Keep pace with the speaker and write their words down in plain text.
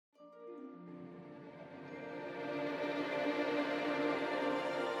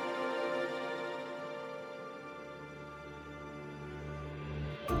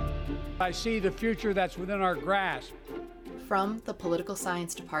I see the future that's within our grasp. From the Political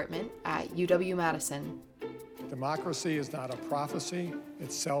Science Department at UW-Madison, Democracy is not a prophecy,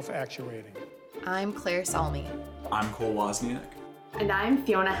 it's self-actuating. I'm Claire Salmi. I'm Cole Wozniak. And I'm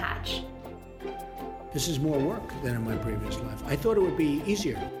Fiona Hatch. This is more work than in my previous life. I thought it would be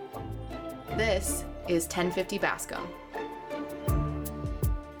easier. This is 1050 Bascom.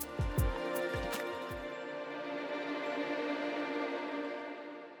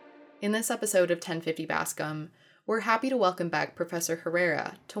 In this episode of 1050 Bascom, we're happy to welcome back Professor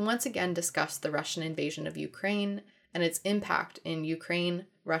Herrera to once again discuss the Russian invasion of Ukraine and its impact in Ukraine,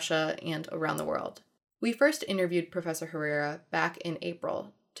 Russia, and around the world. We first interviewed Professor Herrera back in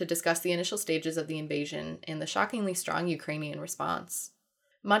April to discuss the initial stages of the invasion and the shockingly strong Ukrainian response.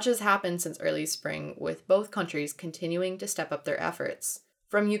 Much has happened since early spring, with both countries continuing to step up their efforts,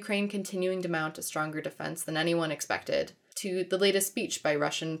 from Ukraine continuing to mount a stronger defense than anyone expected, to the latest speech by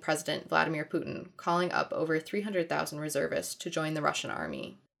Russian President Vladimir Putin calling up over 300,000 reservists to join the Russian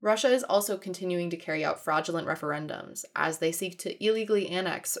army. Russia is also continuing to carry out fraudulent referendums as they seek to illegally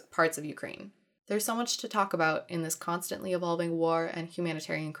annex parts of Ukraine. There's so much to talk about in this constantly evolving war and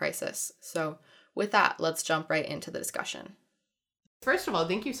humanitarian crisis. So with that, let's jump right into the discussion. First of all,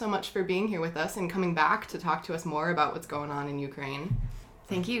 thank you so much for being here with us and coming back to talk to us more about what's going on in Ukraine.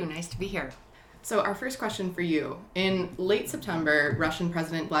 Thank you. Nice to be here. So our first question for you. In late September, Russian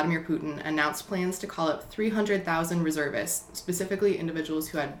President Vladimir Putin announced plans to call up 300,000 reservists, specifically individuals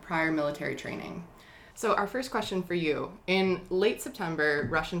who had prior military training. So our first question for you. In late September,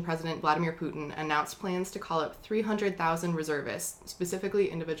 Russian President Vladimir Putin announced plans to call up 300,000 reservists, specifically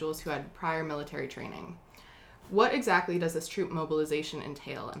individuals who had prior military training. What exactly does this troop mobilization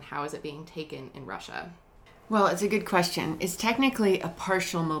entail, and how is it being taken in Russia? Well, it's a good question. It's technically a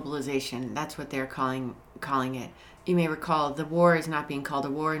partial mobilization. That's what they're calling it. You may recall the war is not being called a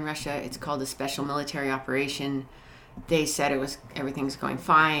war in Russia. It's called a special military operation. They said everything's going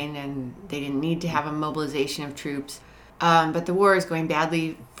fine and they didn't need to have a mobilization of troops. But the war is going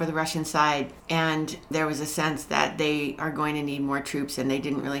badly for the Russian side, and there was a sense that they are going to need more troops and they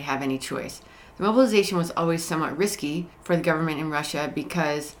didn't really have any choice. The mobilization was always somewhat risky for the government in Russia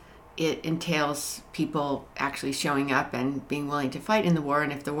because it entails people actually showing up and being willing to fight in the war,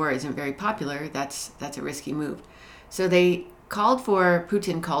 and if the war isn't very popular, that's a risky move. So Putin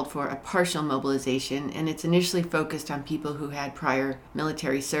called for a partial mobilization, and it's initially focused on people who had prior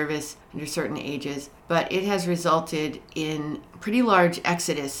military service under certain ages, but it has resulted in a pretty large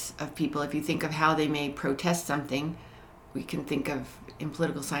exodus of people. If you think of how they may protest something, we can think of, in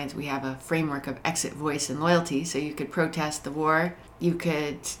political science, we have a framework of exit, voice, and loyalty. So you could protest the war, you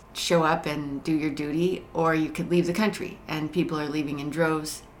could show up and do your duty, or you could leave the country. And people are leaving in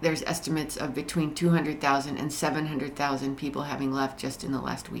droves. There's estimates of between 200,000 and 700,000 people having left just in the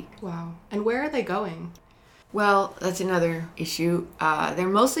last week. Wow. And where are they going? Well, that's another issue. They're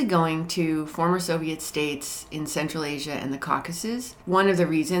mostly going to former Soviet states in Central Asia and the Caucasus. One of the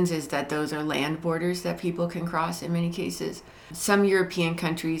reasons is that those are land borders that people can cross in many cases. Some European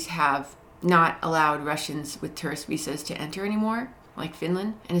countries have not allowed Russians with tourist visas to enter anymore, like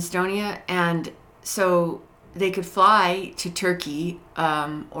Finland and Estonia. And so they could fly to Turkey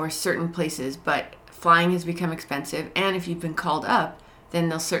or certain places, but flying has become expensive. And if you've been called up, then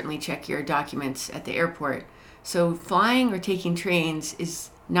they'll certainly check your documents at the airport. So flying or taking trains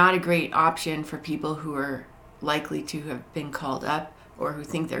is not a great option for people who are likely to have been called up or who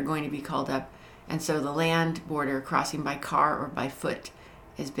think they're going to be called up. And so the land border, crossing by car or by foot,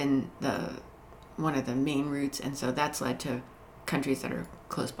 has been one of the main routes. And so that's led to countries that are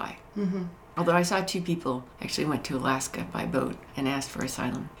close by. Mm-hmm. Although I saw 2 people actually went to Alaska by boat and asked for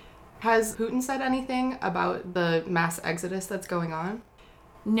asylum. Has Putin said anything about the mass exodus that's going on?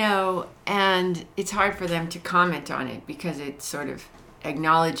 No, and it's hard for them to comment on it because it sort of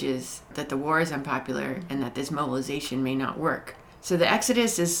acknowledges that the war is unpopular and that this mobilization may not work. So the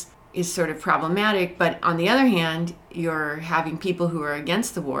exodus is sort of problematic, but on the other hand, you're having people who are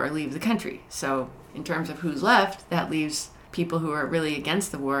against the war leave the country. So in terms of who's left, that leaves people who are really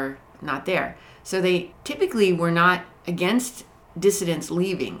against the war not there. So they typically were not against dissidents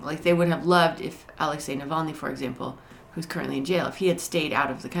leaving. Like they would have loved if Alexei Navalny, for example, who's currently in jail, if he had stayed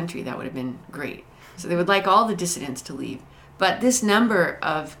out of the country, that would have been great. So they would like all the dissidents to leave. But this number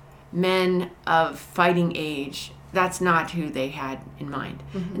of men of fighting age, that's not who they had in mind.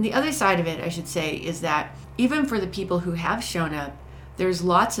 Mm-hmm. And the other side of it, I should say, is that even for the people who have shown up, there's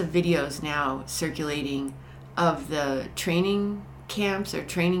lots of videos now circulating of the training camps or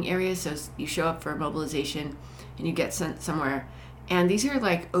training areas. So you show up for a mobilization and you get sent somewhere. And these are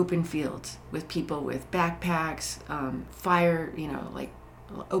like open fields with people with backpacks, fire, like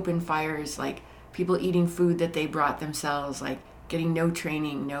open fires, like people eating food that they brought themselves, like getting no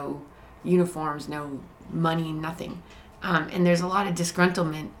training, no uniforms, no money, nothing. And there's a lot of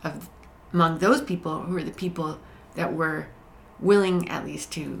disgruntlement among those people who are the people that were willing at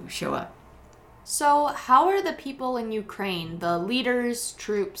least to show up. So how are the people in Ukraine, the leaders,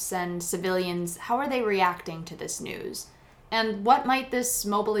 troops, and civilians, how are they reacting to this news? And what might this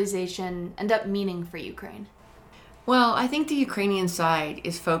mobilization end up meaning for Ukraine? Well, I think the Ukrainian side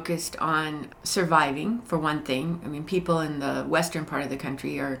is focused on surviving, for one thing. I mean, people in the western part of the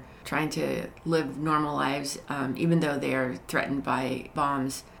country are trying to live normal lives, even though they are threatened by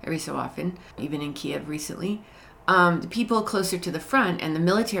bombs every so often, even in Kiev recently. The people closer to the front and the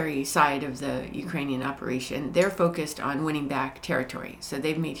military side of the Ukrainian operation, they're focused on winning back territory. So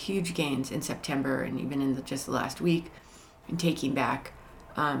they've made huge gains in September and even in just the last week in taking back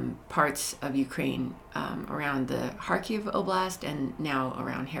parts of Ukraine around the Kharkiv Oblast and now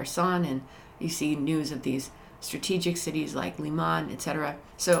around Kherson. And you see news of these strategic cities like Liman, etc.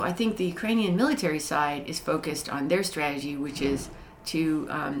 So I think the Ukrainian military side is focused on their strategy, which is to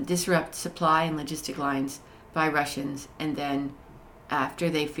disrupt supply and logistic lines by Russians, and then after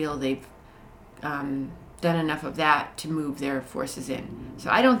they feel they've done enough of that, to move their forces in. So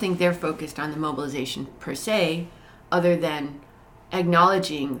I don't think they're focused on the mobilization per se, other than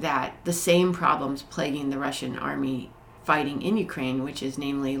acknowledging that the same problems plaguing the Russian army fighting in Ukraine, which is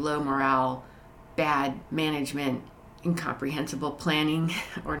namely low morale, bad management, incomprehensible planning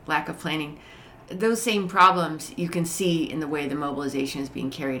or lack of planning, those same problems you can see in the way the mobilization is being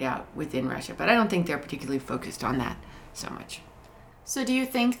carried out within Russia. But I don't think they're particularly focused on that so much. So do you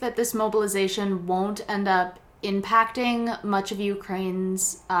think that this mobilization won't end up impacting much of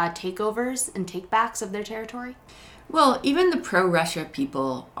Ukraine's takeovers and takebacks of their territory? Well, even the pro-Russia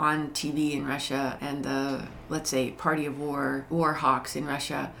people on TV in Russia and the, let's say, party of war hawks in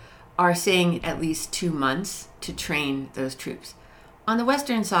Russia are saying at least 2 months to train those troops. On the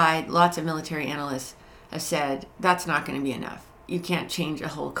Western side, lots of military analysts have said that's not going to be enough. You can't change a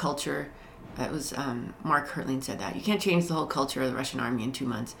whole culture. It was Mark Hertling said that. You can't change the whole culture of the Russian army in 2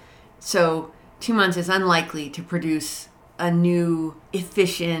 months. So 2 months is unlikely to produce a new,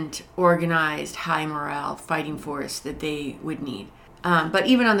 efficient, organized, high morale fighting force that they would need. But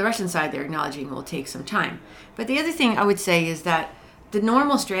even on the Russian side, they're acknowledging it will take some time. But the other thing I would say is that the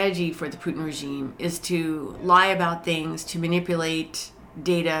normal strategy for the Putin regime is to lie about things, to manipulate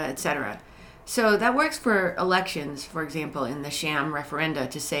data, etc. So that works for elections, for example, in the sham referenda,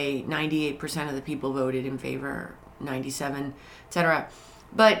 to say 98% of the people voted in favor, 97, etc.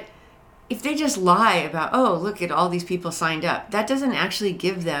 But if they just lie about, oh, look at all these people signed up, that doesn't actually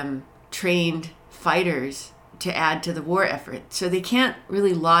give them trained fighters to add to the war effort. So they can't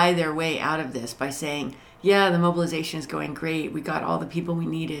really lie their way out of this by saying, yeah, the mobilization is going great, we got all the people we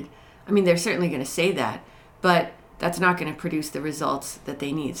needed. I mean, they're certainly going to say that, but that's not going to produce the results that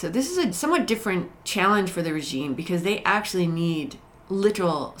they need. So this is a somewhat different challenge for the regime, because they actually need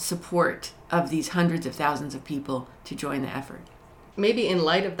literal support of these hundreds of thousands of people to join the effort. Maybe in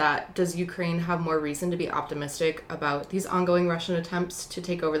light of that, does Ukraine have more reason to be optimistic about these ongoing Russian attempts to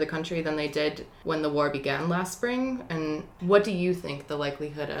take over the country than they did when the war began last spring? And what do you think the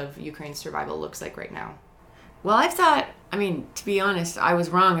likelihood of Ukraine's survival looks like right now? Well, I've thought, to be honest, I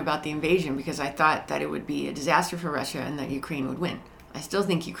was wrong about the invasion, because I thought that it would be a disaster for Russia and that Ukraine would win. I still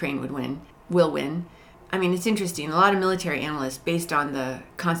think Ukraine will win. It's interesting. A lot of military analysts, based on the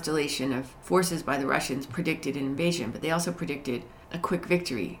constellation of forces by the Russians, predicted an invasion, but they also predicted a quick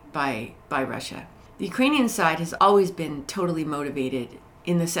victory by Russia. The Ukrainian side has always been totally motivated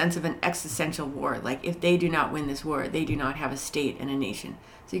in the sense of an existential war. Like, if they do not win this war, they do not have a state and a nation.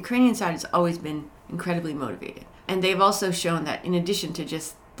 So the Ukrainian side has always been incredibly motivated. And they've also shown that in addition to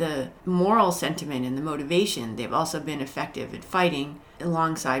just the moral sentiment and the motivation, they've also been effective at fighting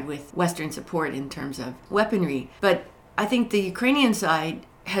alongside with Western support in terms of weaponry. But I think the Ukrainian side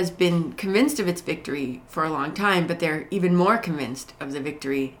has been convinced of its victory for a long time, but they're even more convinced of the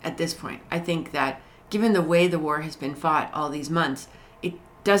victory at this point. I think that given the way the war has been fought all these months, it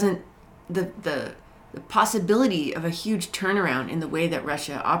doesn't, the possibility of a huge turnaround in the way that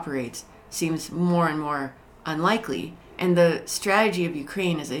Russia operates seems more and more unlikely. And the strategy of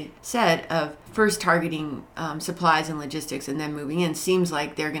Ukraine, as I said, of first targeting supplies and logistics and then moving in, seems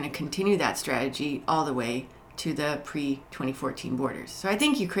like they're going to continue that strategy all the way to the pre-2014 borders. So I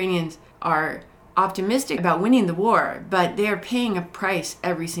think Ukrainians are optimistic about winning the war, but they're paying a price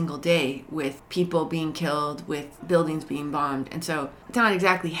every single day with people being killed, with buildings being bombed. And so it's not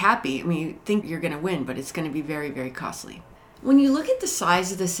exactly happy. You think you're going to win, but it's going to be very, very costly. when you look at the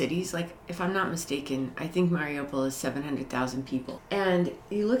size of the cities, like if I'm not mistaken, I think Mariupol is 700,000 people. And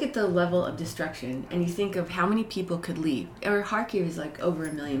you look at the level of destruction and you think of how many people could leave. Or Kharkiv is like over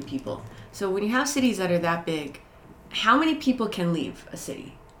 1 million people. So when you have cities that are that big, how many people can leave a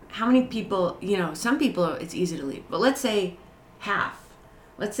city? How many people, some people it's easy to leave. But let's say half.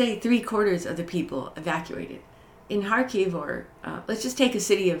 Let's say 3/4 of the people evacuated. In Kharkiv, or let's just take a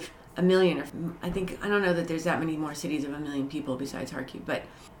city of 1 million, or I don't know that there's that many more cities of 1 million people besides Kharkiv, but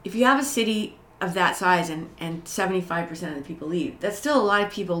if you have a city of that size and 75% of the people leave, that's still a lot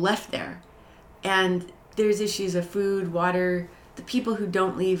of people left there. And there's issues of food, water. The people who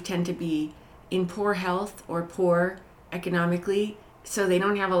don't leave tend to be in poor health or poor economically, so they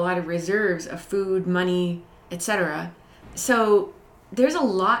don't have a lot of reserves of food, money, etc. So there's a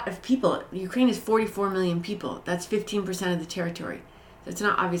lot of people. Ukraine is 44 million people. That's 15% of the territory. So it's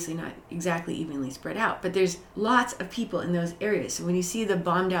obviously not exactly evenly spread out, but there's lots of people in those areas. So when you see the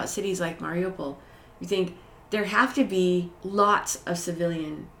bombed out cities like Mariupol, you think there have to be lots of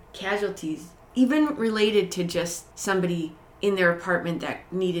civilian casualties, even related to just somebody in their apartment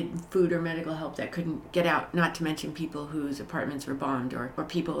that needed food or medical help that couldn't get out, not to mention people whose apartments were bombed or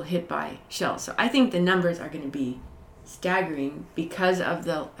people hit by shells. So I think the numbers are going to be staggering because of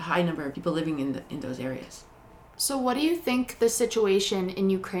the high number of people living in those areas. So what do you think the situation in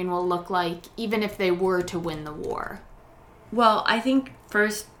Ukraine will look like even if they were to win the war? Well, I think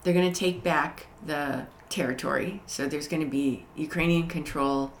first they're going to take back the territory. So there's going to be Ukrainian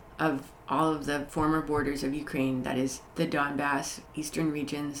control of all of the former borders of Ukraine, that is the Donbass, eastern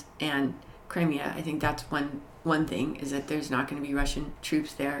regions, and Crimea. I think that's one thing, is that there's not going to be Russian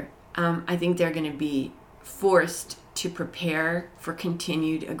troops there. I think they're going to be forced to prepare for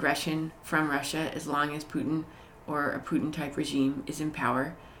continued aggression from Russia as long as Putin or a Putin-type regime is in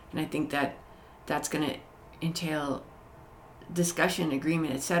power. And I think that that's going to entail discussion,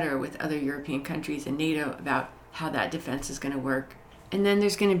 agreement, etc. with other European countries and NATO about how that defense is going to work. And then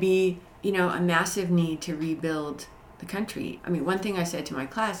there's going to be, a massive need to rebuild the country. I mean, one thing I said to my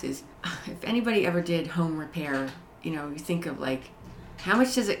class is, if anybody ever did home repair, you think of like, how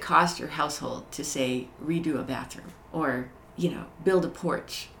much does it cost your household to, say, redo a bathroom or, build a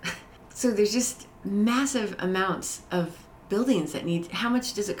porch? So there's just massive amounts of buildings that need. How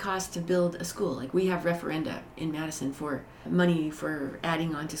much does it cost to build a school? Like, we have referenda in Madison for money for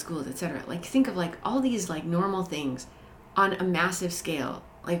adding on to schools, etc. Like, think of like all these like normal things on a massive scale.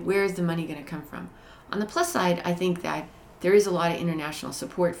 Like, where is the money going to come from? On the plus side, I think that there is a lot of international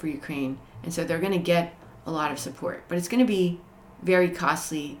support for Ukraine, and so they're going to get a lot of support. But it's going to be very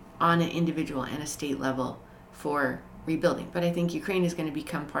costly on an individual and a state level for rebuilding. But I think Ukraine is going to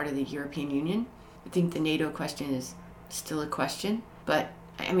become part of the European Union. I think the NATO question is still a question. But,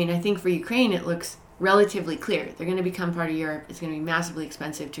 I mean, I think for Ukraine, it looks relatively clear. They're going to become part of Europe. It's going to be massively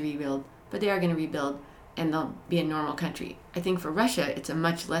expensive to rebuild, but they are going to rebuild, and they'll be a normal country. I think for Russia, it's a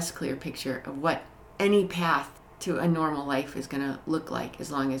much less clear picture of what any path to a normal life is going to look like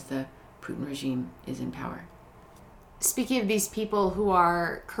as long as the Putin regime is in power. Speaking of these people who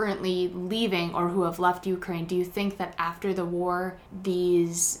are currently leaving or who have left Ukraine, do you think that after the war,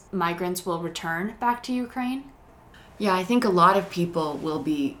 these migrants will return back to Ukraine? Yeah, I think a lot of people will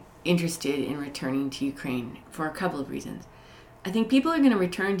be interested in returning to Ukraine for a couple of reasons. I think people are going to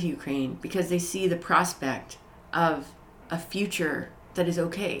return to Ukraine because they see the prospect of a future that is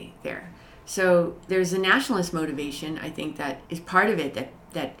okay there. So there's a nationalist motivation, I think, that is part of it,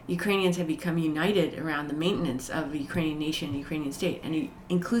 that Ukrainians have become united around the maintenance of a Ukrainian nation, Ukrainian state, and an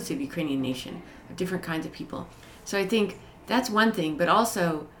inclusive Ukrainian nation of different kinds of people. So I think that's one thing, but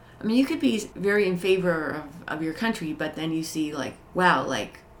also, I mean, you could be very in favor of your country, but then you see like, wow,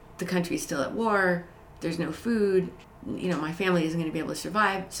 like the country's still at war, there's no food, my family isn't going to be able to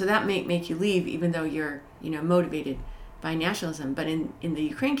survive. So that may make you leave, even though you're, motivated by nationalism. But in the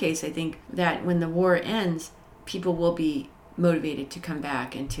Ukraine case, I think that when the war ends, people will be motivated to come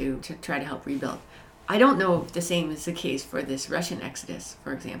back and to try to help rebuild. I don't know if the same is the case for this Russian exodus,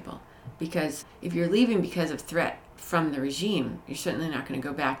 for example, because if you're leaving because of threat from the regime, you're certainly not going to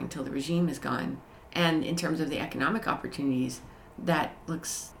go back until the regime is gone. And in terms of the economic opportunities, that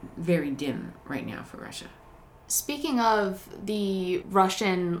looks very dim right now for Russia. Speaking of the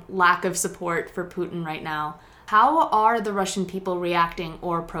Russian lack of support for Putin right now, how are the Russian people reacting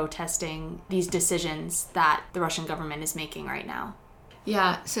or protesting these decisions that the Russian government is making right now?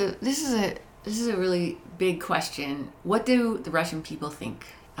 Yeah, so this is a really big question. What do the Russian people think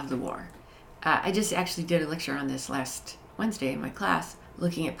of the war? I just actually did a lecture on this last Wednesday in my class,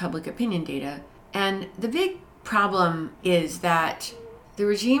 looking at public opinion data. And the big problem is that the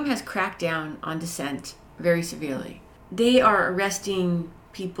regime has cracked down on dissent very severely. they are arresting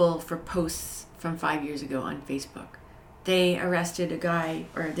people for posts from 5 years ago on Facebook. They arrested a guy,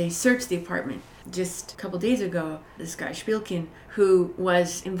 or they searched the apartment just a couple days ago, this guy Shpilkin, who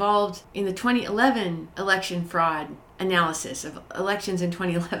was involved in the 2011 election fraud analysis of elections in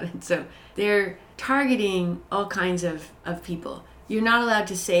 2011. So they're targeting all kinds of people. You're not allowed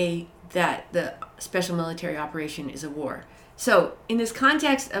to say that the special military operation is a war. So in this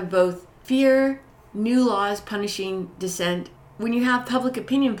context of both fear, new laws punishing dissent, when you have public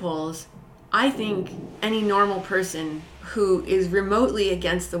opinion polls, I think any normal person who is remotely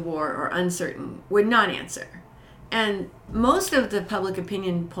against the war or uncertain would not answer. And most of the public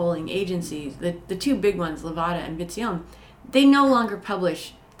opinion polling agencies, the two big ones, Levada and Bitzion, they no longer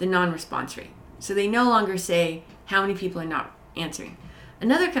publish the non-response rate. So they no longer say how many people are not answering.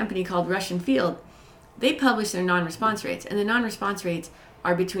 Another company called Russian Field, they publish their non-response rates, and the non-response rates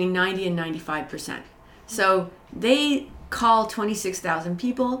are between 90 and 95%. So they call 26,000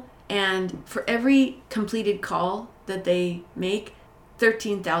 people, and for every completed call that they make,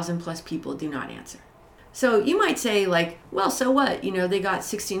 13,000 plus people do not answer. So you might say, like, well, so what? You know, they got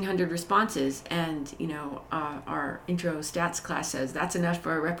 1,600 responses, and, you know, our intro stats class says that's enough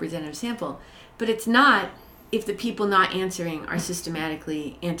for a representative sample. But it's not if the people not answering are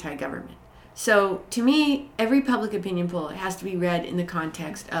systematically anti-government. So to me, every public opinion poll has to be read in the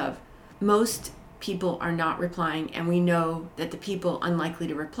context of most people are not replying, and we know that the people unlikely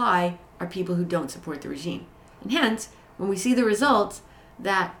to reply are people who don't support the regime. And hence, when we see the results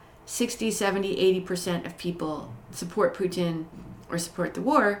that 60, 70, 80% of people support Putin or support the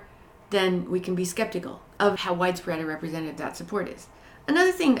war, then we can be skeptical of how widespread or representative that support is.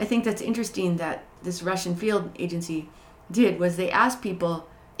 Another thing I think that's interesting that this Russian Field Agency did was they asked people,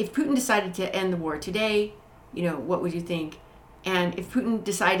 if Putin decided to end the war today, you know, what would you think? And if Putin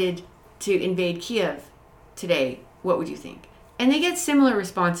decided to invade Kiev today, what would you think? And they get similar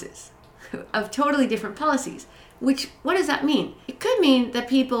responses of totally different policies. Which, what does that mean? It could mean that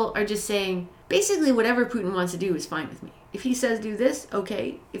people are just saying, basically whatever Putin wants to do is fine with me. If he says do this,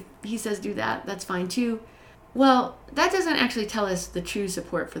 okay. If he says do that, that's fine too. Well, that doesn't actually tell us the true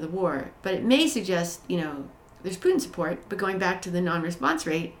support for the war, but it may suggest, you know, there's Putin support, but going back to the non-response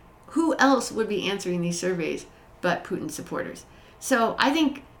rate, who else would be answering these surveys but Putin supporters? So I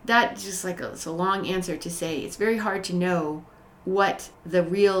think that just like it's a long answer to say it's very hard to know what the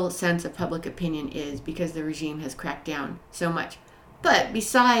real sense of public opinion is because the regime has cracked down so much. But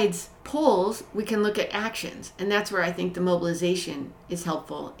besides polls, we can look at actions. And that's where I think the mobilization is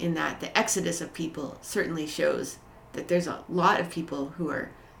helpful, in that the exodus of people certainly shows that there's a lot of people who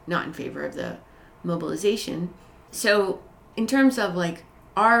are not in favor of the mobilization. So in terms of like,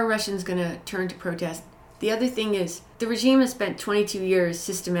 are Russians going to turn to protest? The other thing is the regime has spent 22 years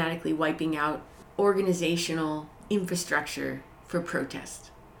systematically wiping out organizational infrastructure for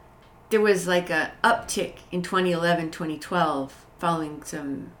protest. There was like a uptick in 2011, 2012 following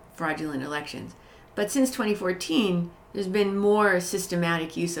some fraudulent elections. But since 2014, there's been more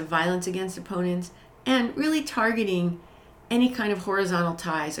systematic use of violence against opponents and really targeting any kind of horizontal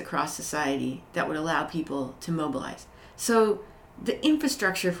ties across society that would allow people to mobilize. So the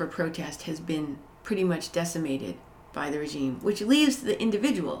infrastructure for protest has been pretty much decimated by the regime, which leaves the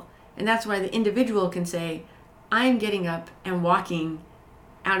individual. And that's why the individual can say, I am getting up and walking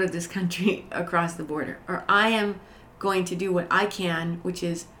out of this country across the border, or I am going to do what I can, which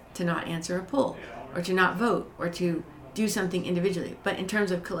is to not answer a poll, or to not vote, or to do something individually. But in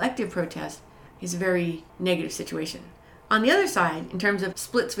terms of collective protest, it's a very negative situation. On the other side, in terms of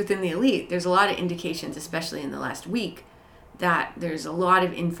splits within the elite, there's a lot of indications, especially in the last week, that there's a lot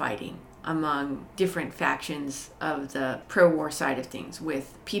of infighting among different factions of the pro-war side of things,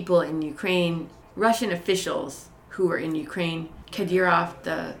 with people in Ukraine, Russian officials who were in Ukraine, Kadyrov,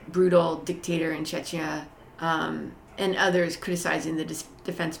 the brutal dictator in Chechnya, and others criticizing the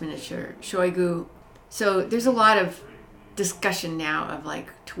defense minister, Shoigu. So there's a lot of discussion now of like,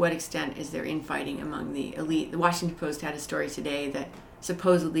 to what extent is there infighting among the elite? The Washington Post had a story today that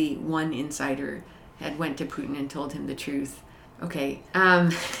supposedly one insider had went to Putin and told him the truth. Okay,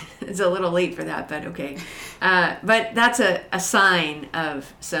 it's a little late for that, but okay. But that's a sign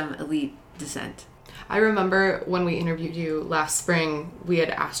of some elite dissent. I remember when we interviewed you last spring, we had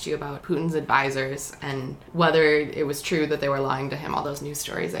asked you about Putin's advisors and whether it was true that they were lying to him, all those news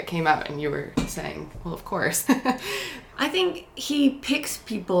stories that came out, and you were saying, well, of course. I think he picks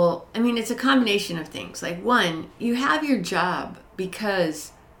people, I mean, it's a combination of things. Like, one, you have your job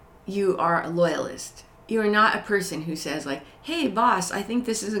because you are a loyalist. You are not a person who says like, hey, boss, I think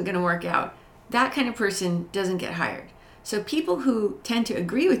this isn't going to work out. That kind of person doesn't get hired. So people who tend to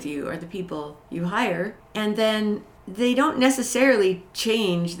agree with you are the people you hire. And then they don't necessarily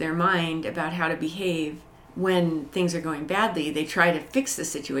change their mind about how to behave when things are going badly. They try to fix the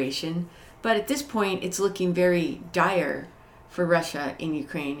situation, but at this point it's looking very dire for Russia in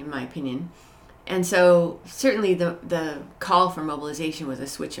Ukraine, in my opinion. And so certainly the call for mobilization was a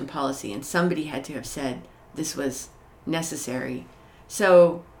switch in policy, and somebody had to have said this was necessary.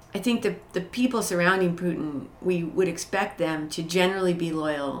 So I think the people surrounding Putin, we would expect them to generally be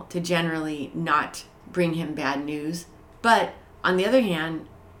loyal, to generally not bring him bad news. But on the other hand,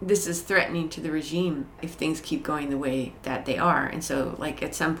 this is threatening to the regime if things keep going the way that they are. And so, like,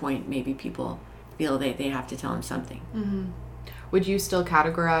 at some point, maybe people feel they have to tell him something. Mm-hmm. Would you still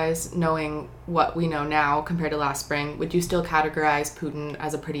categorize, knowing what we know now compared to last spring, would you still categorize Putin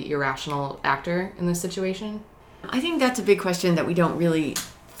as a pretty irrational actor in this situation? I think that's a big question that we don't really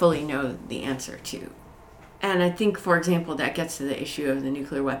fully know the answer to. And I think, for example, that gets to the issue of the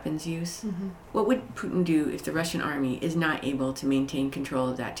nuclear weapons use. Mm-hmm. What would Putin do if the Russian army is not able to maintain control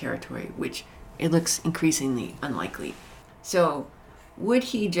of that territory, which it looks increasingly unlikely? So would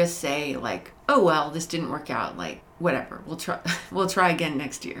he just say, like, oh, well, this didn't work out, like, whatever, we'll try again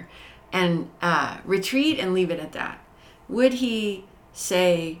next year, and retreat and leave it at that? Would he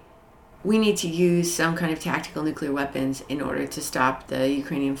say, we need to use some kind of tactical nuclear weapons in order to stop the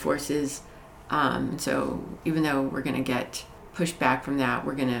Ukrainian forces? So even though we're going to get pushback from that,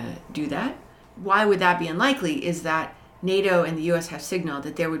 we're going to do that. Why would that be unlikely is that NATO and the US have signaled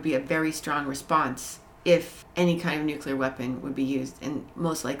that there would be a very strong response if any kind of nuclear weapon would be used, and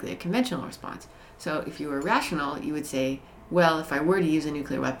most likely a conventional response. So if you were rational, you would say, well, if I were to use a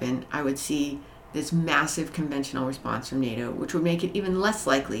nuclear weapon, I would see this massive conventional response from NATO, which would make it even less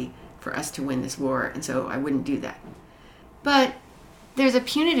likely for us to win this war, and so I wouldn't do that. But there's a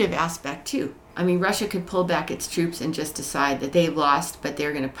punitive aspect too. I mean, Russia could pull back its troops and just decide that they've lost, but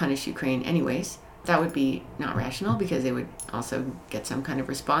they're going to punish Ukraine anyways. That would be not rational because they would also get some kind of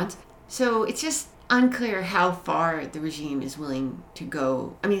response. So it's just unclear how far the regime is willing to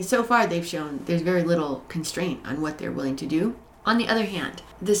go. I mean, so far they've shown there's very little constraint on what they're willing to do. On the other hand,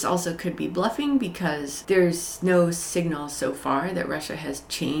 this also could be bluffing because there's no signal so far that Russia has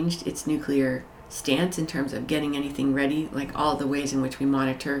changed its nuclear stance in terms of getting anything ready, like all the ways in which we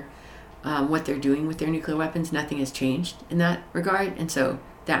monitor what they're doing with their nuclear weapons. Nothing has changed in that regard, and so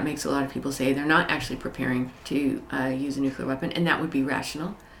that makes a lot of people say they're not actually preparing to use a nuclear weapon, and that would be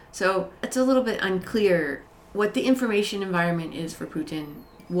rational. So it's a little bit unclear what the information environment is for Putin,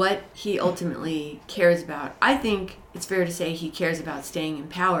 what he ultimately cares about. I think it's fair to say he cares about staying in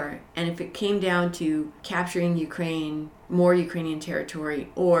power, and if it came down to capturing Ukraine, more Ukrainian territory,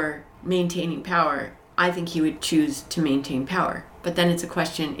 or maintaining power, I think he would choose to maintain power. But then it's a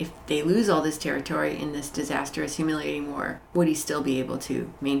question, if they lose all this territory in this disastrous, humiliating war, would he still be able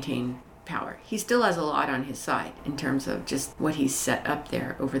to maintain power? He still has a lot on his side in terms of just what he's set up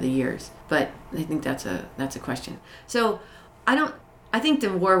there over the years. But I think that's a question. So I think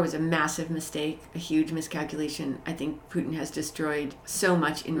the war was a massive mistake, a huge miscalculation. I think Putin has destroyed so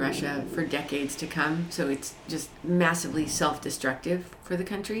much in Russia for decades to come. So it's just massively self-destructive for the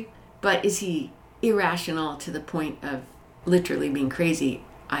country. But is he irrational to the point of literally being crazy?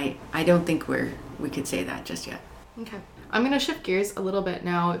 I don't think we could say that just yet. Okay. I'm going to shift gears a little bit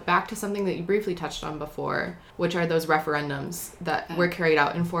now back to something that you briefly touched on before, which are those referendums that were carried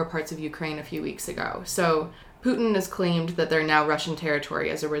out in 4 parts of Ukraine a few weeks ago. So Putin has claimed that they're now Russian territory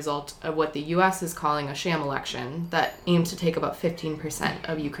as a result of what the U.S. is calling a sham election that aims to take about 15%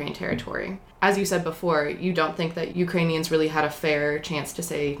 of Ukraine territory. As you said before, you don't think that Ukrainians really had a fair chance to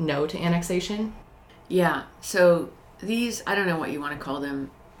say no to annexation? Yeah, so these, I don't know what you want to call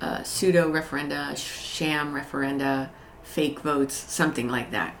them, pseudo-referenda, sham referenda, fake votes, something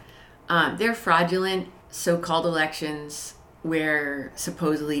like that. They're fraudulent so-called elections where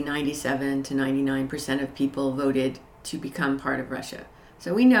supposedly 97 to 99% of people voted to become part of Russia.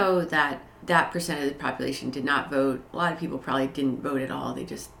 So we know that that percent of the population did not vote. A lot of people probably didn't vote at all.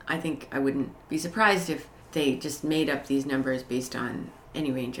 I think I wouldn't be surprised if they just made up these numbers based on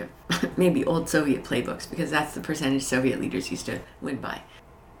any range of maybe old Soviet playbooks, because that's the percentage Soviet leaders used to win by.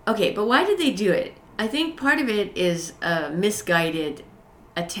 Okay, but why did they do it? I think part of it is a misguided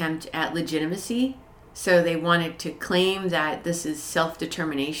attempt at legitimacy. So they wanted to claim that this is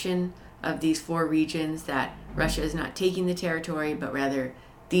self-determination of these 4 regions, that Russia is not taking the territory, but rather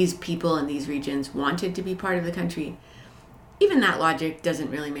these people in these regions wanted to be part of the country. Even that logic doesn't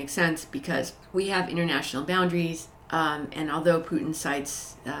really make sense because we have international boundaries, and although Putin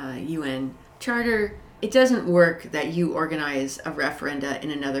cites UN Charter, it doesn't work that you organize a referenda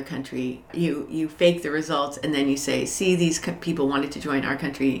in another country. You fake the results and then you say, see, these people wanted to join our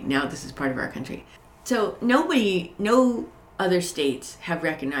country, now this is part of our country. So no other states have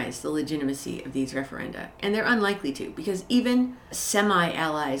recognized the legitimacy of these referenda, and they're unlikely to, because even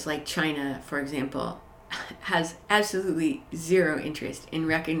semi-allies like China, for example, has absolutely zero interest in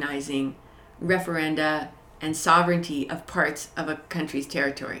recognizing referenda and sovereignty of parts of a country's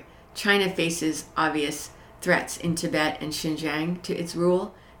territory. China faces obvious threats in Tibet and Xinjiang to its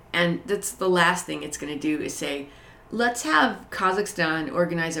rule, and that's the last thing it's going to do is say, let's have Kazakhstan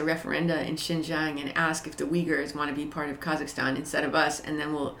organize a referenda in Xinjiang and ask if the Uyghurs want to be part of Kazakhstan instead of us, and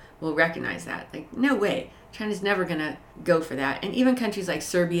then we'll recognize that. Like, no way. China's never going to go for that. And even countries like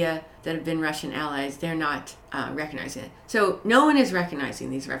Serbia that have been Russian allies, they're not recognizing it. So no one is recognizing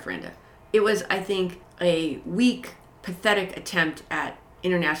these referenda. It was, I think, a weak, pathetic attempt at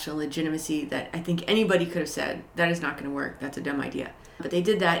international legitimacy that I think anybody could have said, that is not going to work. That's a dumb idea. But they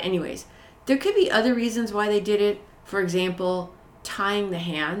did that anyways. There could be other reasons why they did it. For example, tying the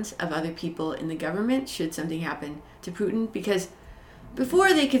hands of other people in the government should something happen to Putin, because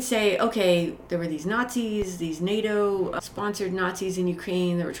before they could say, okay, there were these Nazis, these NATO-sponsored Nazis in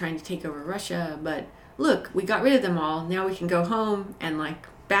Ukraine that were trying to take over Russia, but look, we got rid of them all. Now we can go home and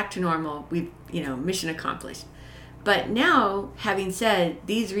back to normal. We've, mission accomplished. But now, having said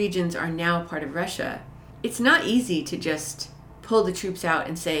these regions are now part of Russia, it's not easy to just pull the troops out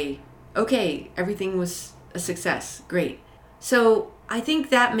and say, okay, everything was a success, great. So I think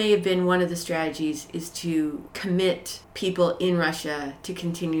that may have been one of the strategies, is to commit people in Russia to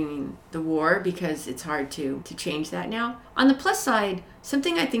continuing the war, because it's hard to change that now. On the plus side,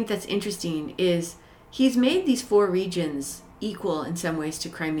 something I think that's interesting is he's made these 4 regions equal in some ways to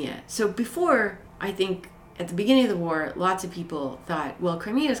Crimea. So before, I think at the beginning of the war, lots of people thought, well,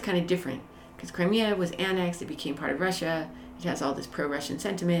 Crimea is kind of different because Crimea was annexed, it became part of Russia, it has all this pro-Russian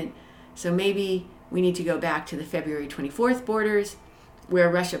sentiment, so maybe we need to go back to the February 24th borders, where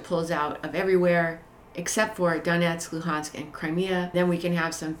Russia pulls out of everywhere except for Donetsk, Luhansk, and Crimea. Then we can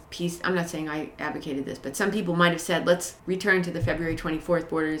have some peace. I'm not saying I advocated this, but some people might have said, let's return to the February 24th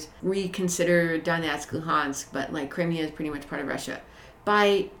borders, reconsider Donetsk, Luhansk, but Crimea is pretty much part of Russia.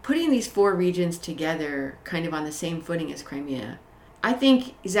 By putting these 4 regions together kind of on the same footing as Crimea, I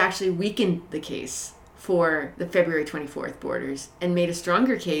think he's actually weakened the case for the February 24th borders and made a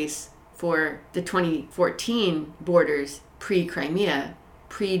stronger case for the 2014 borders pre-Crimea,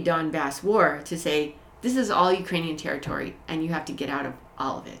 pre-Donbass war, to say, this is all Ukrainian territory and you have to get out of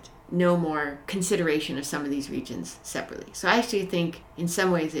all of it. No more consideration of some of these regions separately. So I actually think in some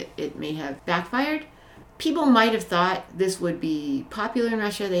ways it may have backfired. People might have thought this would be popular in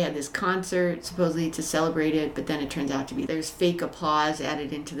Russia. They had this concert supposedly to celebrate it, but then it turns out to be there's fake applause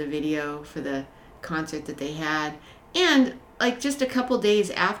added into the video for the concert that they had. And just a couple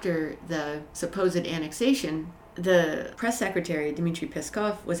days after the supposed annexation, the press secretary, Dmitry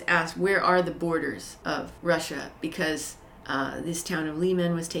Peskov, was asked, where are the borders of Russia? Because this town of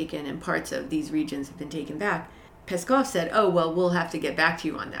Liman was taken and parts of these regions have been taken back. Peskov said, oh, well, we'll have to get back to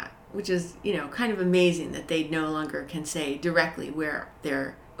you on that, which is, kind of amazing that they no longer can say directly where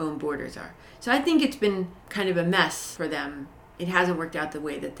their own borders are. So I think it's been kind of a mess for them. It hasn't worked out the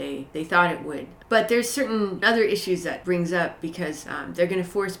way that they thought it would. But there's certain other issues that brings up, because they're going to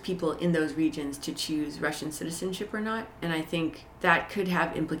force people in those regions to choose Russian citizenship or not. And I think that could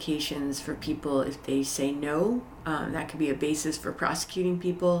have implications for people if they say no. That could be a basis for prosecuting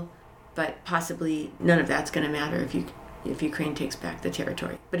people. But possibly none of that's going to matter if Ukraine takes back the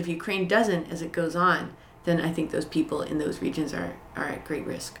territory. But if Ukraine doesn't, as it goes on, then I think those people in those regions are at great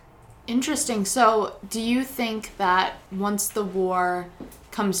risk. Interesting. So do you think that once the war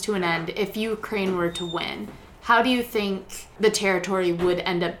comes to an end, if Ukraine were to win, how do you think the territory would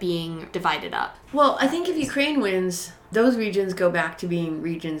end up being divided up? Well, I think if Ukraine wins, those regions go back to being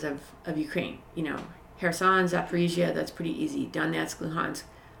regions of Ukraine. Kherson, Zaporizhia, that's pretty easy. Donetsk, Luhansk,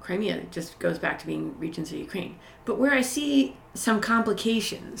 Crimea just goes back to being regions of Ukraine. But where I see some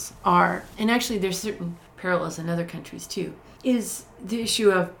complications are, and actually there's certain parallels in other countries too, is the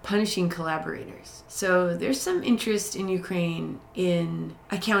issue of punishing collaborators. So there's some interest in Ukraine in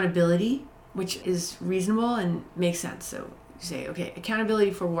accountability, which is reasonable and makes sense. So you say, okay,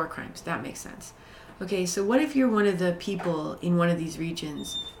 accountability for war crimes, that makes sense. Okay, so what if you're one of the people in one of these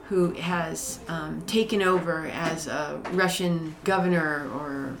regions who has taken over as a Russian governor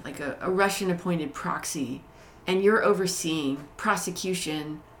or a Russian appointed proxy, and you're overseeing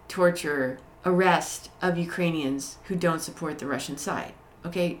prosecution, torture, arrest of Ukrainians who don't support the Russian side.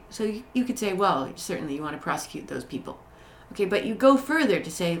 Okay, so you could say, well, certainly you want to prosecute those people. Okay, but you go further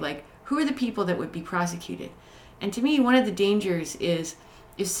to say, who are the people that would be prosecuted? And to me, one of the dangers is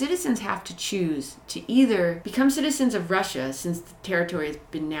if citizens have to choose to either become citizens of Russia, since the territory has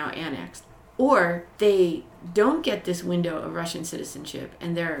been now annexed, or they don't get this window of Russian citizenship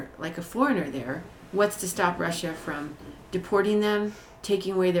and they're like a foreigner there. What's to stop Russia from deporting them,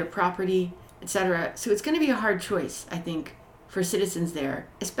 taking away their property, etc.? So it's going to be a hard choice, I think, for citizens there,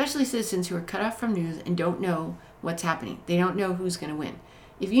 especially citizens who are cut off from news and don't know what's happening. They don't know who's going to win.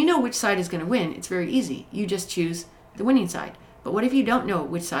 If you know which side is going to win, it's very easy. You just choose the winning side. But what if you don't know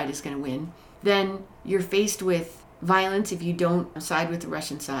which side is going to win? Then you're faced with violence if you don't side with the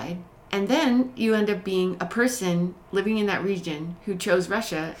Russian side. And then you end up being a person living in that region who chose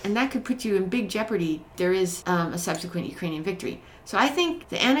Russia, and that could put you in big jeopardy. There is a subsequent Ukrainian victory. So I think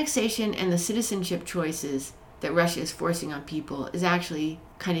the annexation and the citizenship choices that Russia is forcing on people is actually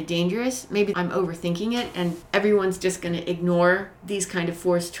kind of dangerous. Maybe I'm overthinking it, and everyone's just going to ignore these kind of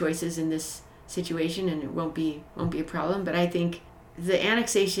forced choices in this situation, and it won't be a problem. But I think the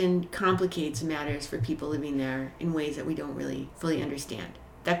annexation complicates matters for people living there in ways that we don't really fully understand.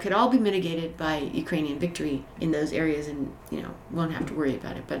 That could all be mitigated by Ukrainian victory in those areas, and won't have to worry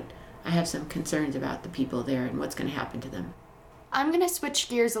about it. But I have some concerns about the people there and what's going to happen to them. I'm going to switch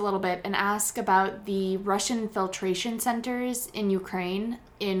gears a little bit and ask about the Russian filtration centers in Ukraine,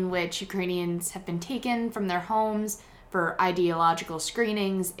 in which Ukrainians have been taken from their homes for ideological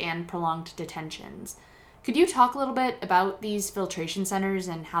screenings and prolonged detentions. Could you talk a little bit about these filtration centers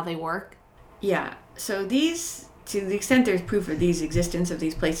and how they work? Yeah, so these, to the extent there's proof of these existence of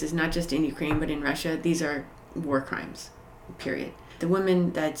these places, not just in Ukraine but in Russia, these are war crimes, period. The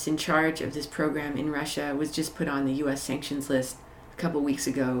woman that's in charge of this program in Russia was just put on the U.S. sanctions list a couple weeks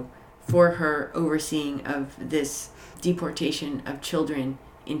ago for her overseeing of this deportation of children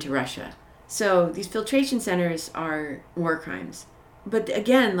into Russia. So these filtration centers are war crimes. But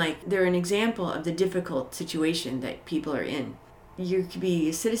again, they're an example of the difficult situation that people are in. You could be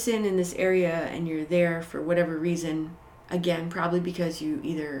a citizen in this area and you're there for whatever reason, again, probably because you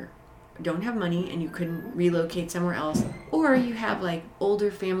either don't have money and you couldn't relocate somewhere else, or you have older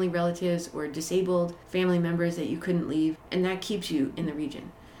family relatives or disabled family members that you couldn't leave, and that keeps you in the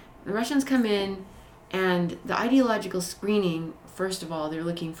region. The Russians come in, and the ideological screening, first of all, they're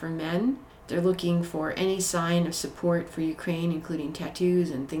looking for men. They're looking for any sign of support for Ukraine, including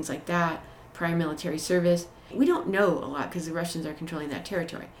tattoos and things like that, prior military service. We don't know a lot because the Russians are controlling that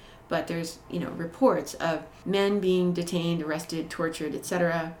territory, but there's reports of men being detained, arrested, tortured,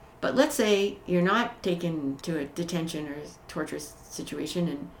 etc. But let's say you're not taken to a detention or torture situation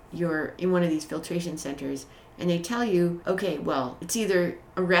and you're in one of these filtration centers and they tell you, okay, well, it's either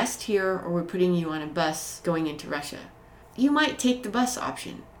arrest here or we're putting you on a bus going into Russia. You might take the bus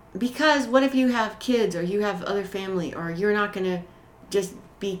option, because what if you have kids or you have other family, or you're not going to just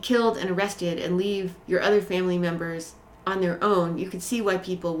be killed and arrested and leave your other family members on their own? You could see why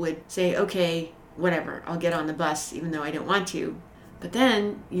people would say, okay, whatever, I'll get on the bus even though I don't want to. But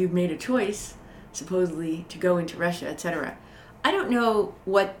then you've made a choice, supposedly, to go into Russia, etc. I don't know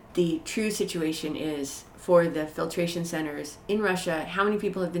what the true situation is for the filtration centers in Russia, how many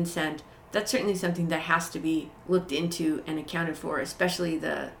people have been sent. That's certainly something that has to be looked into and accounted for, especially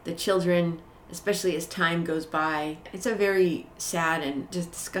the children, especially as time goes by. It's a very sad and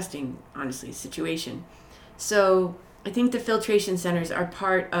just disgusting, honestly, situation. So I think the filtration centers are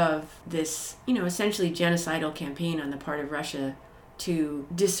part of this, essentially genocidal campaign on the part of Russia to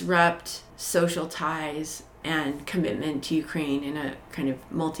disrupt social ties and commitment to Ukraine in a kind of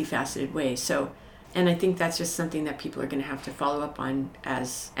multifaceted way. And I think that's just something that people are going to have to follow up on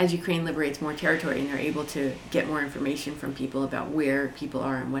as Ukraine liberates more territory and they're able to get more information from people about where people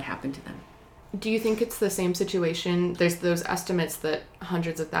are and what happened to them. Do you think it's the same situation? There's those estimates that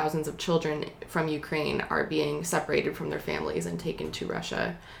hundreds of thousands of children from Ukraine are being separated from their families and taken to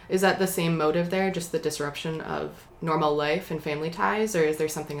Russia. Is that the same motive there, just the disruption of normal life and family ties, or is there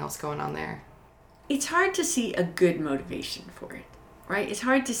something else going on there? It's hard to see a good motivation for it, right? It's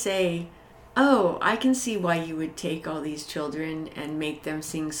hard to say, oh, I can see why you would take all these children and make them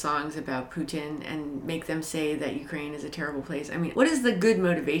sing songs about Putin and make them say that Ukraine is a terrible place. I mean, what is the good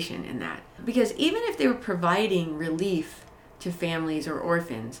motivation in that? Because even if they were providing relief to families or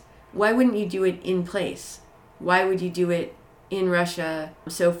orphans, why wouldn't you do it in place? Why would you do it in Russia,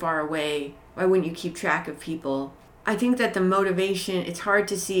 so far away? Why wouldn't you keep track of people? I think that the motivation, it's hard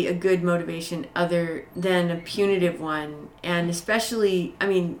to see a good motivation other than a punitive one. And especially,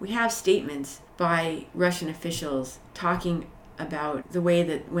 we have statements by Russian officials talking about the way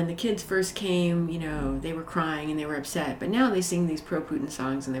that when the kids first came, they were crying and they were upset. But now they sing these pro-Putin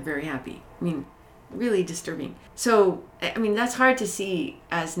songs and they're very happy. Really disturbing. So, that's hard to see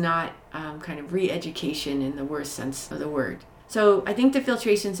as not kind of re-education in the worst sense of the word. So I think the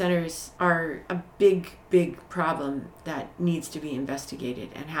filtration centers are a big, big problem that needs to be investigated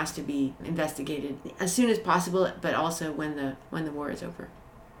and has to be investigated as soon as possible, but also when the war is over.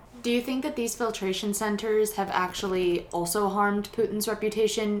 Do you think that these filtration centers have actually also harmed Putin's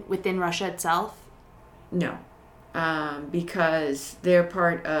reputation within Russia itself? No. Because they're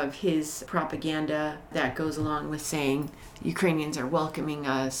part of his propaganda that goes along with saying Ukrainians are welcoming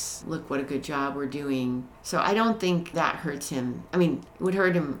us, look what a good job we're doing. So I don't think that hurts him. I mean, it would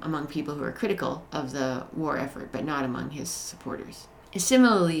hurt him among people who are critical of the war effort, but not among his supporters. And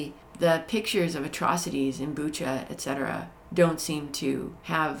similarly, the pictures of atrocities in Bucha, etc., don't seem to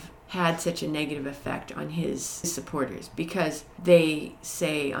have had such a negative effect on his supporters, because they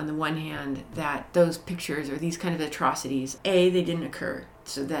say on the one hand that those pictures or these kind of atrocities, A, they didn't occur,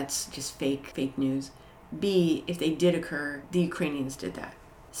 so that's just fake news. B, if they did occur, the Ukrainians did that.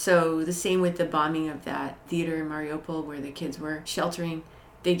 So the same with the bombing of that theater in Mariupol where the kids were sheltering,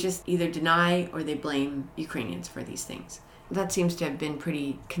 they just either deny or they blame Ukrainians for these things. That seems to have been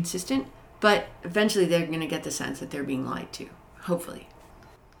pretty consistent, but eventually they're going to get the sense that they're being lied to, hopefully.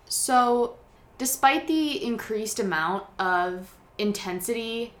 So, despite the increased amount of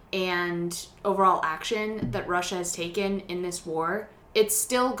intensity and overall action that Russia has taken in this war, it's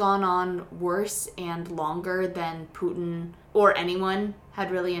still gone on worse and longer than Putin or anyone had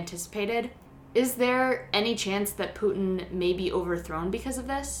really anticipated. Is there any chance that Putin may be overthrown because of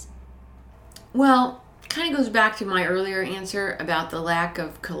this? Well, it kind of goes back to my earlier answer about the lack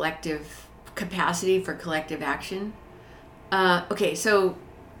of collective capacity for collective action. So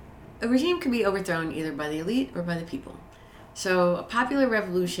a regime can be overthrown either by the elite or by the people. So a popular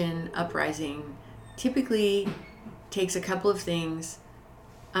revolution, uprising, typically takes a couple of things.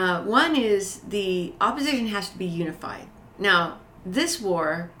 One is the opposition has to be unified. Now, this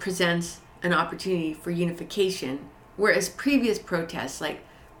war presents an opportunity for unification, whereas previous protests, like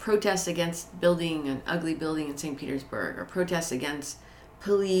protests against building an ugly building in St. Petersburg, or protests against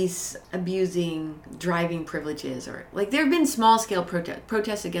police abusing driving privileges, or like there have been small-scale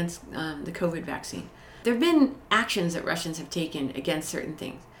protests against the COVID vaccine. There have been actions that Russians have taken against certain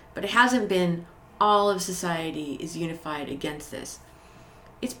things, but it hasn't been all of society is unified against this.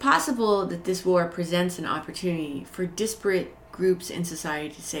 It's possible that this war presents an opportunity for disparate groups in society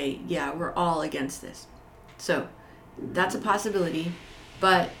to say, yeah, we're all against this. So that's a possibility,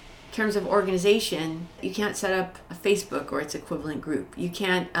 but in terms of organization, you can't set up a Facebook or its equivalent group. You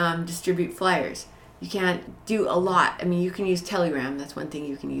can't distribute flyers. You can't do a lot. I mean, you can use Telegram. That's one thing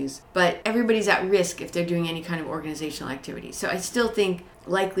you can use. But everybody's at risk if they're doing any kind of organizational activity. So I still think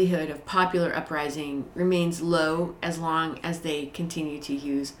likelihood of popular uprising remains low as long as they continue to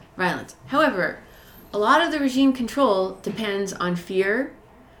use violence. However, a lot of the regime control depends on fear.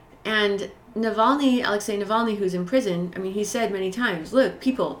 And Alexei Navalny, who's in prison, I mean, he said many times, look,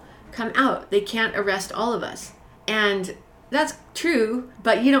 people, come out. They can't arrest all of us. And that's true,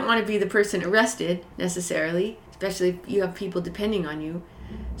 but you don't want to be the person arrested necessarily, especially if you have people depending on you.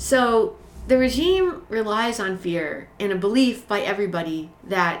 So the regime relies on fear and a belief by everybody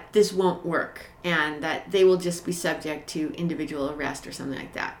that this won't work and that they will just be subject to individual arrest or something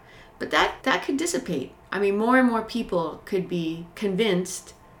like that. But that could dissipate. I mean, more and more people could be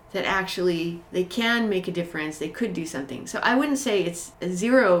convinced that actually they can make a difference, they could do something. So I wouldn't say it's a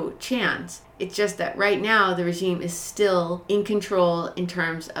zero chance. It's just that right now the regime is still in control in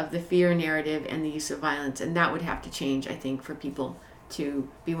terms of the fear narrative and the use of violence, and that would have to change, I think, for people to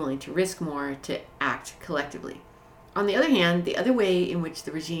be willing to risk more, to act collectively. On the other hand, the other way in which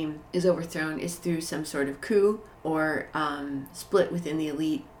the regime is overthrown is through some sort of coup or split within the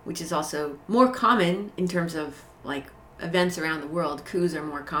elite, which is also more common in terms of like events around the world. Coups are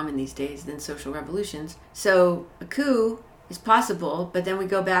more common these days than social revolutions. So a coup is possible, but then we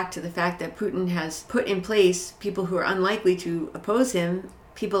go back to the fact that Putin has put in place people who are unlikely to oppose him,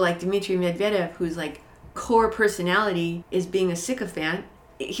 people like Dmitry Medvedev, whose like core personality is being a sycophant.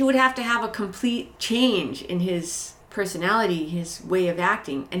 He would have to have a complete change in his personality, his way of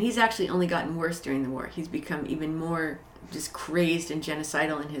acting, and he's actually only gotten worse during the war. He's become even more just crazed and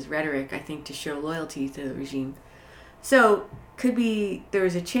genocidal in his rhetoric, I think, to show loyalty to the regime. So could be there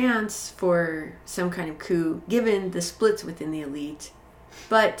is a chance for some kind of coup given the splits within the elite,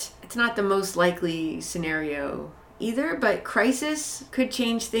 but it's not the most likely scenario either. But crisis could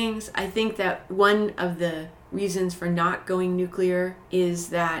change things. I think that one of the reasons for not going nuclear is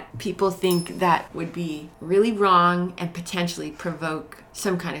that people think that would be really wrong and potentially provoke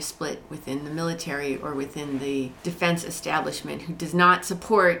some kind of split within the military or within the defense establishment who does not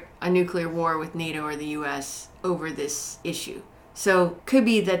support a nuclear war with NATO or the US over this issue. So could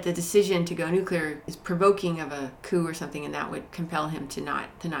be that the decision to go nuclear is provoking of a coup or something, and that would compel him to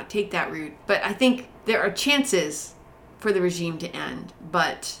not take that route. But I think there are chances for the regime to end.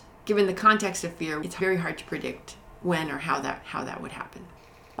 But given the context of fear, it's very hard to predict when or how that would happen.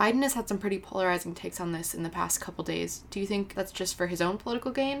 Biden has had some pretty polarizing takes on this in the past couple days. Do you think that's just for his own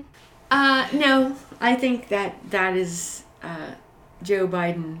political gain? No, I think that is Joe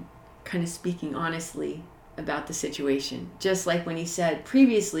Biden kind of speaking honestly about the situation. Just like when he said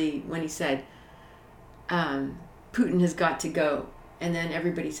previously, Putin has got to go. And then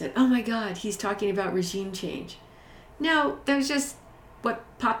everybody said, oh my God, he's talking about regime change. No, that was just what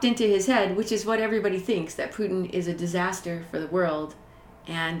popped into his head, which is what everybody thinks, that Putin is a disaster for the world.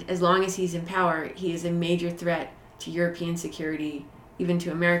 And as long as he's in power, he is a major threat to European security, even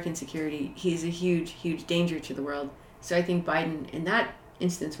to American security. He's a huge, huge danger to the world. So I think Biden, in that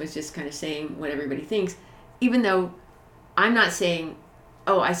instance, was just kind of saying what everybody thinks, even though I'm not saying,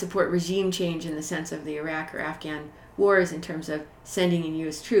 oh, I support regime change in the sense of the Iraq or Afghan wars in terms of sending in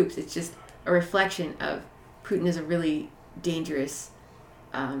U.S. troops. It's just a reflection of Putin is a really dangerous,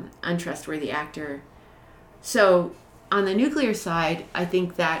 untrustworthy actor. So on the nuclear side, I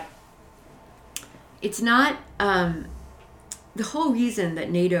think that it's not the whole reason that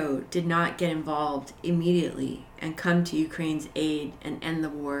NATO did not get involved immediately and come to Ukraine's aid and end the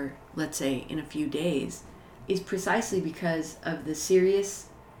war, let's say, in a few days, is precisely because of the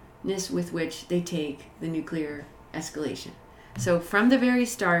seriousness with which they take the nuclear escalation. So from the very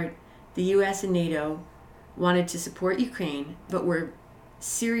start, the US and NATO wanted to support Ukraine, but were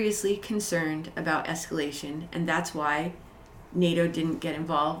seriously concerned about escalation, and that's why NATO didn't get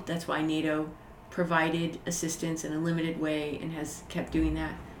involved. That's why NATO provided assistance in a limited way and has kept doing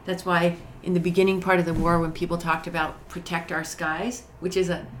that. That's why in the beginning part of the war, when people talked about protect our skies, which is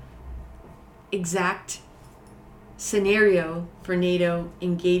a exact scenario for NATO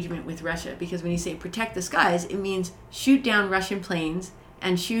engagement with Russia, because when you say protect the skies, it means shoot down Russian planes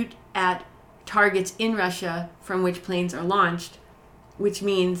and shoot at targets in Russia from which planes are launched, which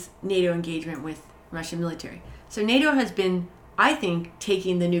means NATO engagement with Russian military. So NATO has been, I think,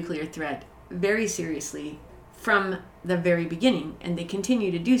 taking the nuclear threat very seriously from the very beginning, and they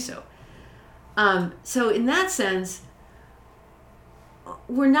continue to do so. So in that sense,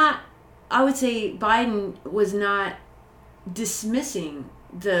 I would say Biden was not dismissing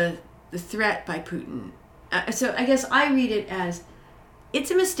the threat by Putin. So I guess I read it as,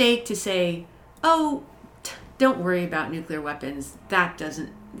 it's a mistake to say, oh, don't worry about nuclear weapons. That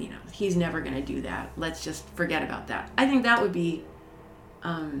doesn't, he's never going to do that. Let's just forget about that. I think that would be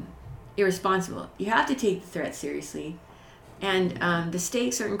irresponsible. You have to take the threat seriously. And the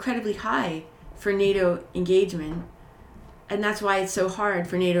stakes are incredibly high for NATO engagement. And that's why it's so hard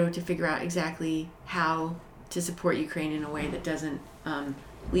for NATO to figure out exactly how to support Ukraine in a way that doesn't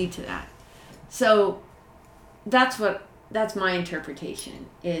lead to that. So that's my interpretation,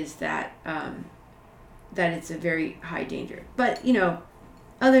 is that that it's a very high danger. But,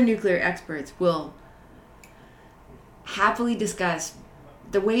 other nuclear experts will happily discuss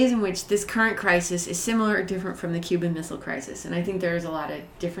the ways in which this current crisis is similar or different from the Cuban Missile Crisis. And I think there's a lot of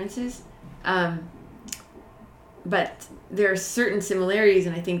differences. But there are certain similarities,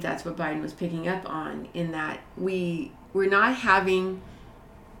 and I think that's what Biden was picking up on, in that we're not having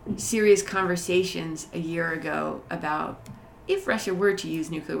serious conversations a year ago about, if Russia were to use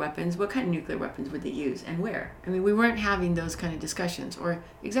nuclear weapons, what kind of nuclear weapons would they use and where? I mean, we weren't having those kind of discussions. Or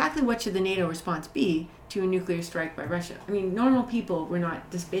exactly what should the NATO response be to a nuclear strike by Russia? I mean, normal people were not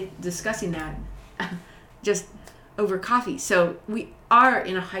discussing that just over coffee. So we are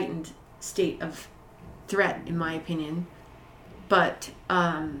in a heightened state of threat, in my opinion. But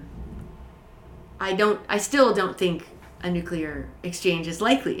I still don't think a nuclear exchange is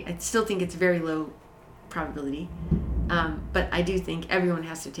likely. I still think it's very low probability. But I do think everyone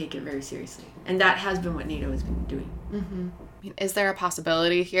has to take it very seriously. And that has been what NATO has been doing. Mm-hmm. Is there a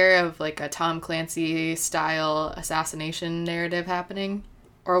possibility here of like a Tom Clancy style assassination narrative happening?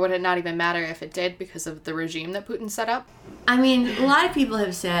 Or would it not even matter if it did because of the regime that Putin set up? I mean, a lot of people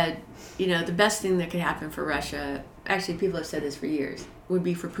have said, the best thing that could happen for Russia, actually people have said this for years, would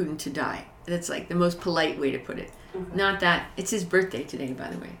be for Putin to die. That's like the most polite way to put it. Mm-hmm. Not that, it's his birthday today, by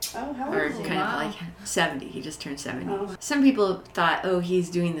the way. Oh, how Or old is he? kind of like 70. He just turned 70. Oh. Some people thought, he's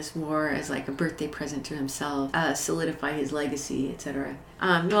doing this war as like a birthday present to himself, solidify his legacy, etc.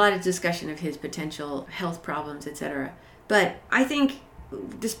 A lot of discussion of his potential health problems, etc. But I think,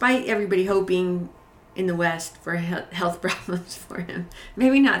 despite everybody hoping in the West for health problems for him,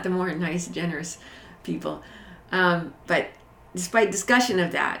 maybe not the more nice, generous people, but despite discussion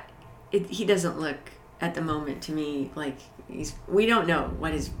of that, he doesn't look at the moment to me. Like, we don't know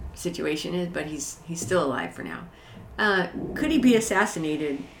what his situation is, but he's still alive for now. Could he be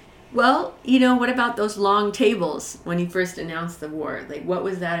assassinated? Well, what about those long tables when he first announced the war? Like, what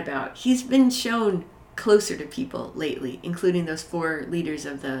was that about? He's been shown closer to people lately, including those 4 leaders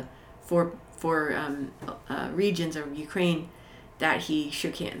of the four regions of Ukraine that he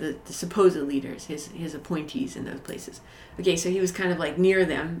shook hands, the supposed leaders, his appointees in those places. Okay, so he was kind of like near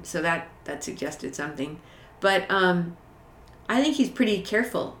them, so that suggested something. But I think he's pretty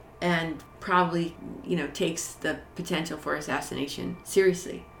careful and probably, takes the potential for assassination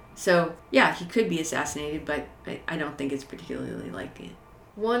seriously. So, yeah, he could be assassinated, but I don't think it's particularly likely.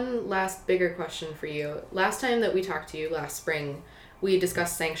 One last bigger question for you. Last time that we talked to you last spring, we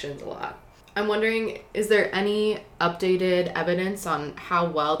discussed sanctions a lot. I'm wondering, is there any updated evidence on how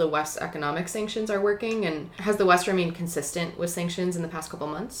well the West's economic sanctions are working? And has the West remained consistent with sanctions in the past couple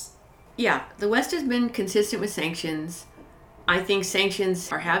months? Yeah, the West has been consistent with sanctions. I think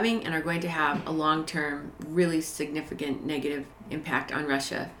sanctions are having and are going to have a long-term, really significant negative impact on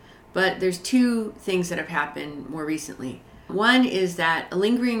Russia. But there's 2 things that have happened more recently. One is that a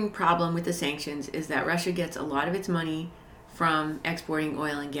lingering problem with the sanctions is that Russia gets a lot of its money from exporting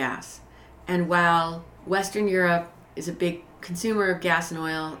oil and gas. And while Western Europe is a big consumer of gas and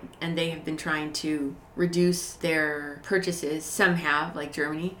oil, and they have been trying to reduce their purchases, some have, like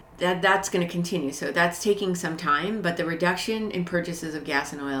Germany, that's going to continue. So that's taking some time, but the reduction in purchases of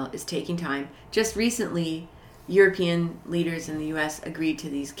gas and oil is taking time. Just recently, European leaders in the U.S. agreed to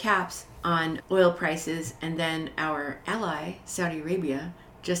these caps on oil prices, and then our ally, Saudi Arabia,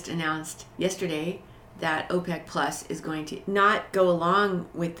 just announced yesterday that OPEC Plus is going to not go along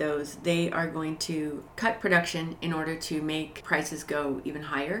with those. They are going to cut production in order to make prices go even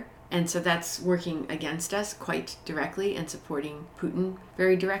higher. And so that's working against us quite directly and supporting Putin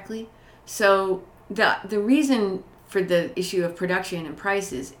very directly. So the reason for the issue of production and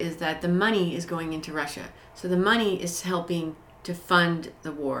prices is that the money is going into Russia. So the money is helping to fund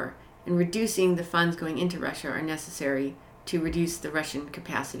the war, and reducing the funds going into Russia are necessary to reduce the Russian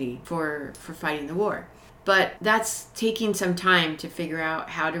capacity for fighting the war. But that's taking some time to figure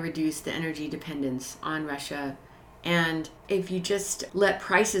out how to reduce the energy dependence on Russia. And if you just let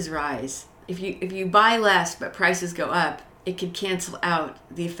prices rise, if you buy less but prices go up, it could cancel out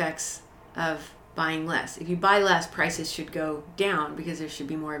the effects of buying less. If you buy less, prices should go down because there should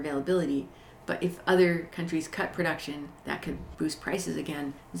be more availability. But if other countries cut production, that could boost prices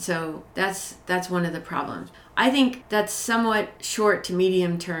again. So that's one of the problems. I think that's somewhat short to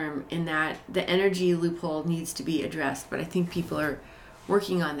medium term in that the energy loophole needs to be addressed, but I think people are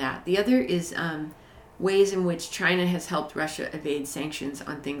working on that. The other is ways in which China has helped Russia evade sanctions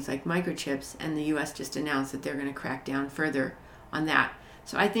on things like microchips, and the U.S. just announced that they're going to crack down further on that.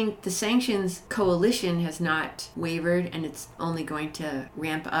 So I think the sanctions coalition has not wavered, and it's only going to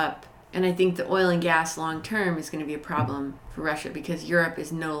ramp up. And I think the oil and gas long term is going to be a problem for Russia because Europe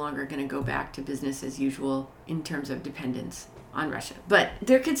is no longer going to go back to business as usual in terms of dependence on Russia. But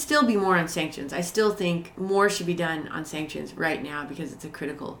there could still be more on sanctions. I still think more should be done on sanctions right now because it's a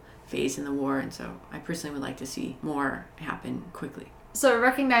critical phase in the war. And so I personally would like to see more happen quickly. So I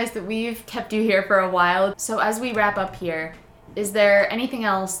recognize that we've kept you here for a while. So as we wrap up here, is there anything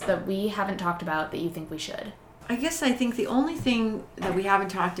else that we haven't talked about that you think we should? I think the only thing that we haven't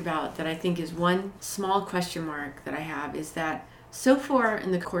talked about that I think is one small question mark that I have is that so far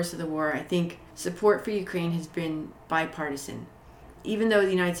in the course of the war, I think support for Ukraine has been bipartisan. Even though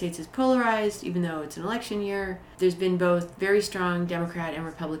the United States is polarized, even though it's an election year, there's been both very strong Democrat and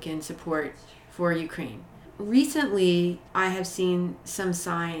Republican support for Ukraine. Recently, I have seen some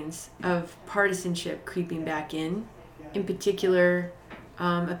signs of partisanship creeping back in particular,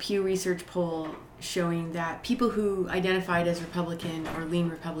 a Pew Research poll showing that people who identified as Republican or lean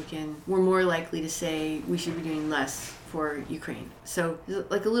Republican were more likely to say we should be doing less for Ukraine. So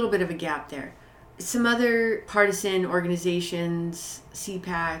like a little bit of a gap there. Some other partisan organizations,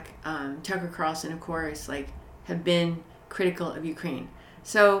 CPAC, Tucker Carlson, of course, have been critical of Ukraine.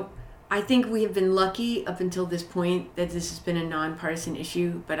 So I think we have been lucky up until this point that this has been a nonpartisan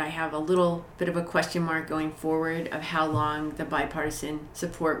issue, but I have a little bit of a question mark going forward of how long the bipartisan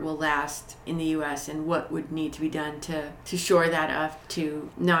support will last in the U.S. and what would need to be done to shore that up, to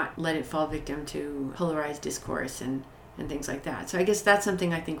not let it fall victim to polarized discourse and things like that. So I guess that's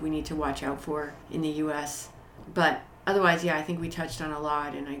something I think we need to watch out for in the U.S. But otherwise, yeah, I think we touched on a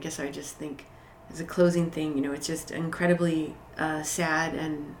lot, and I guess I just think as a closing thing, it's just incredibly sad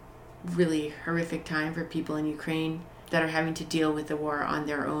and really horrific time for people in Ukraine that are having to deal with the war on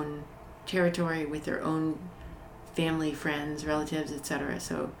their own territory with their own family, friends, relatives, etc.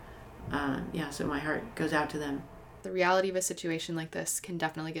 So So my heart goes out to them. The reality of a situation like this can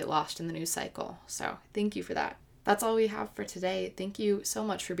definitely get lost in the news cycle. So thank you for that. That's all we have for today. Thank you so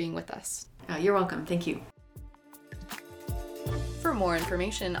much for being with us. You're welcome. Thank you. For more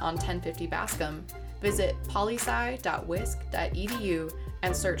information on 1050 Bascom, visit polysci.wisc.edu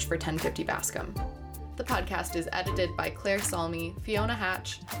and search for 1050 Bascom. The podcast is edited by Claire Salmi, Fiona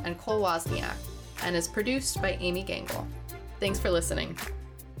Hatch, and Cole Wozniak, and is produced by Amy Gangle. Thanks for listening.